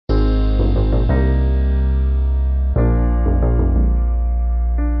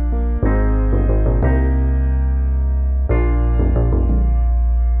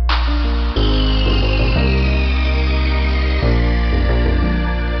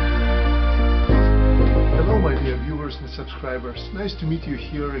subscribers, nice to meet you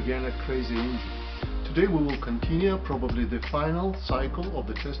here again at CrazyEngines. Today we will continue probably the final cycle of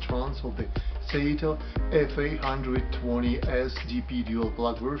the test runs of the Saito FA 120S DP dual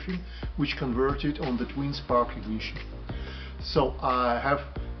plug version, which converted on the twin spark ignition. So I have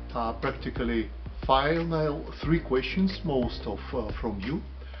practically final 3 questions, most of from you,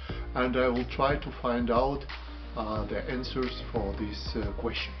 and I will try to find out the answers for these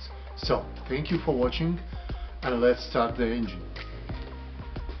questions. So thank you for watching, and let's start the engine.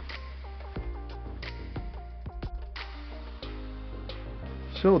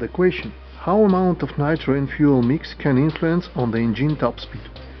 So the question: how amount of nitro and fuel mix can influence on the engine top speed?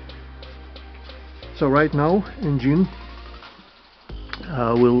 So right now engine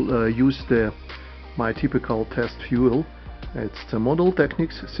will use my typical test fuel. It's the Model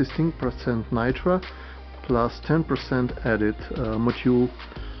Technics 16% nitro plus 10% added module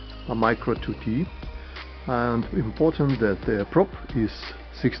micro 2T, and important that the prop is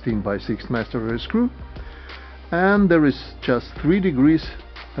 16x6 master screw, and there is just 3 degrees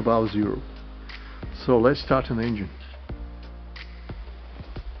above zero. So let's start an engine.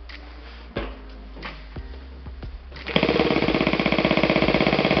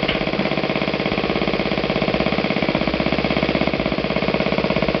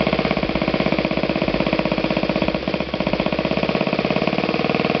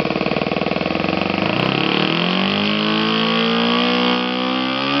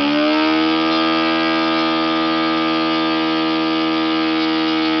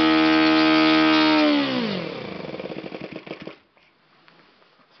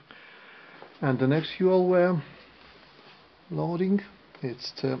 And the next fuel we're loading,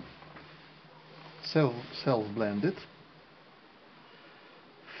 it's the self-blended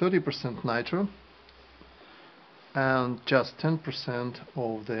 30% nitro and just 10%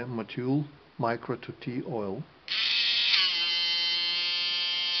 of the module micro 2T oil.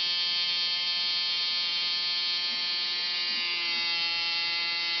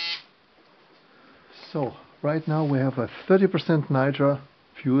 So right now we have a 30% nitro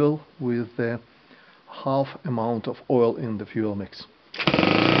fuel with the half amount of oil in the fuel mix.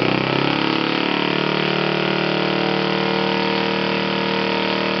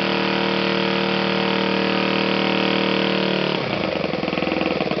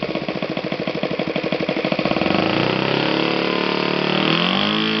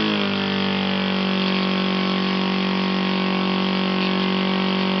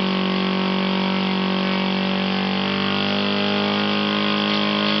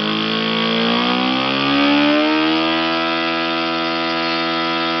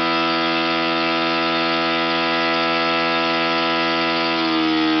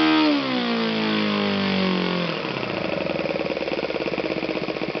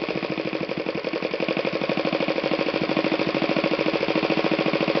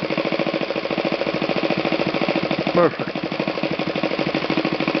 Perfect.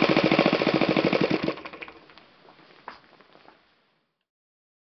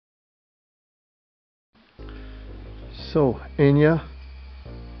 So Enya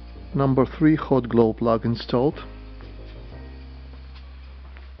number 3 hot glow plug installed.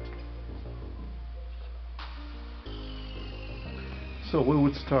 So we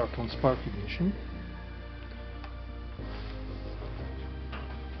would start on spark ignition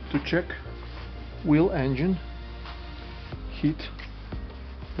to check will engine heat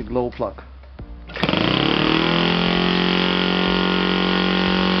the glow plug.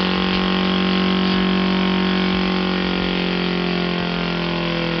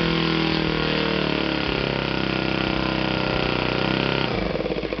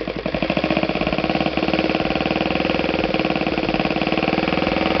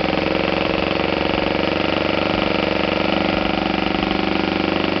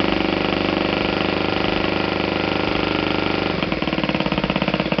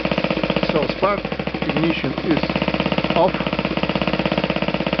 Spark ignition is off,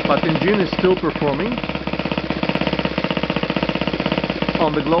 but engine is still performing.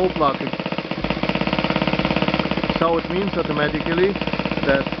 On the glow plug, so it means automatically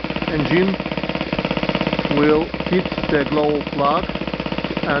that engine will hit the glow plug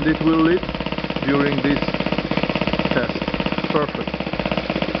and it will lit during this test. Perfect.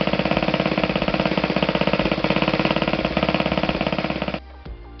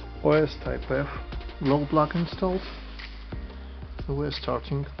 OS Type F glow plug installed. So we're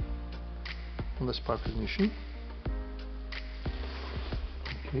starting on the spark ignition.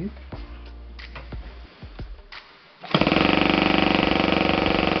 Okay.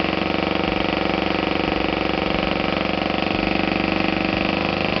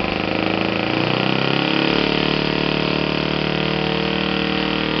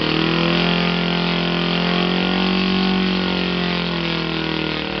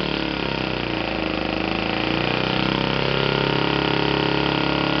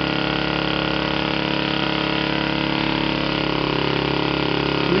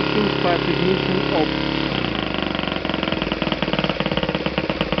 type ignition off.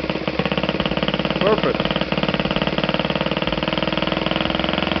 Perfect.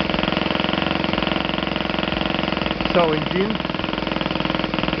 So engine.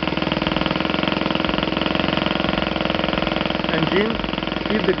 Engine,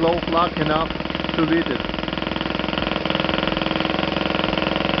 keep the glow plug enough to lit it.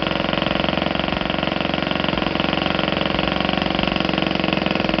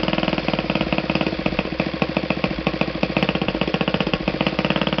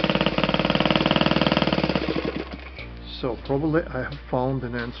 So probably I have found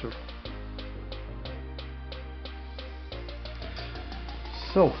an answer.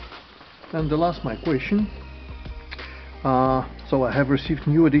 So, and the last my question. So I have received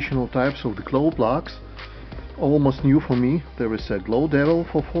new additional types of the glow plugs, almost new for me. There is a Glow Devil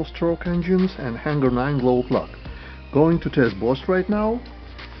for 4-stroke engines and Hanger 9 glow plug. Going to test both right now,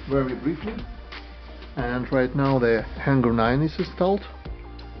 very briefly. And right now the Hanger 9 is installed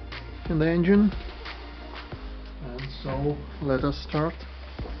in the engine. And so let us start.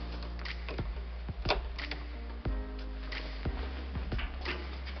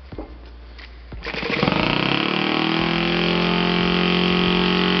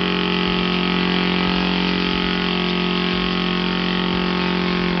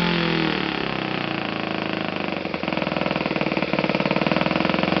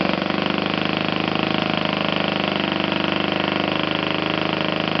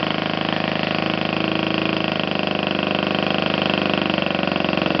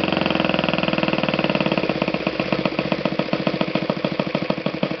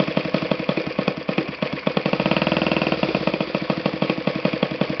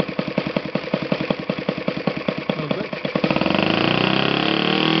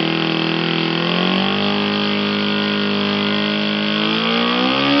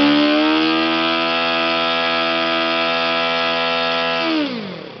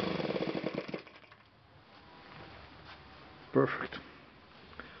 Perfect.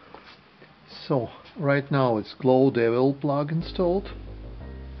 So right now it's Glow Devil plug installed.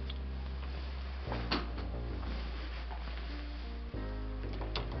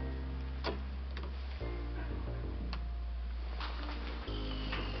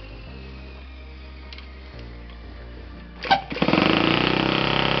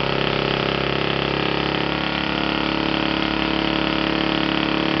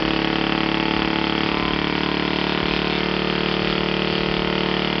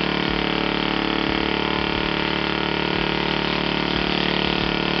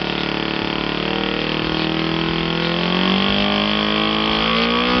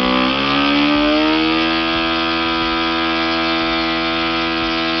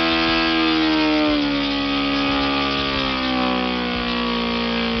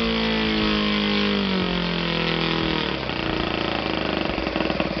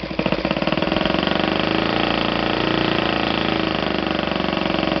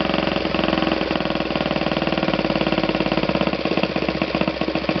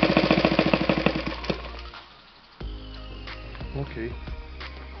 Okay,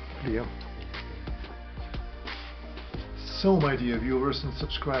 clear. So my dear viewers and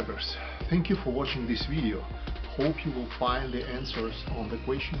subscribers, thank you for watching this video. Hope you will find the answers on the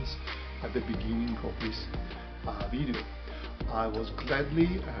questions at the beginning of this video. I was gladly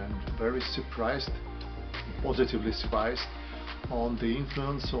and very surprised, positively surprised on the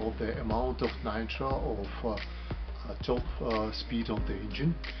influence of the amount of nitro of top speed of the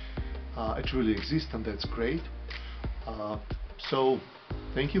engine. It really exists, and that's great. So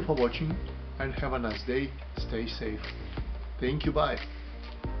thank you for watching and have a nice day. Stay safe. Thank you. Bye.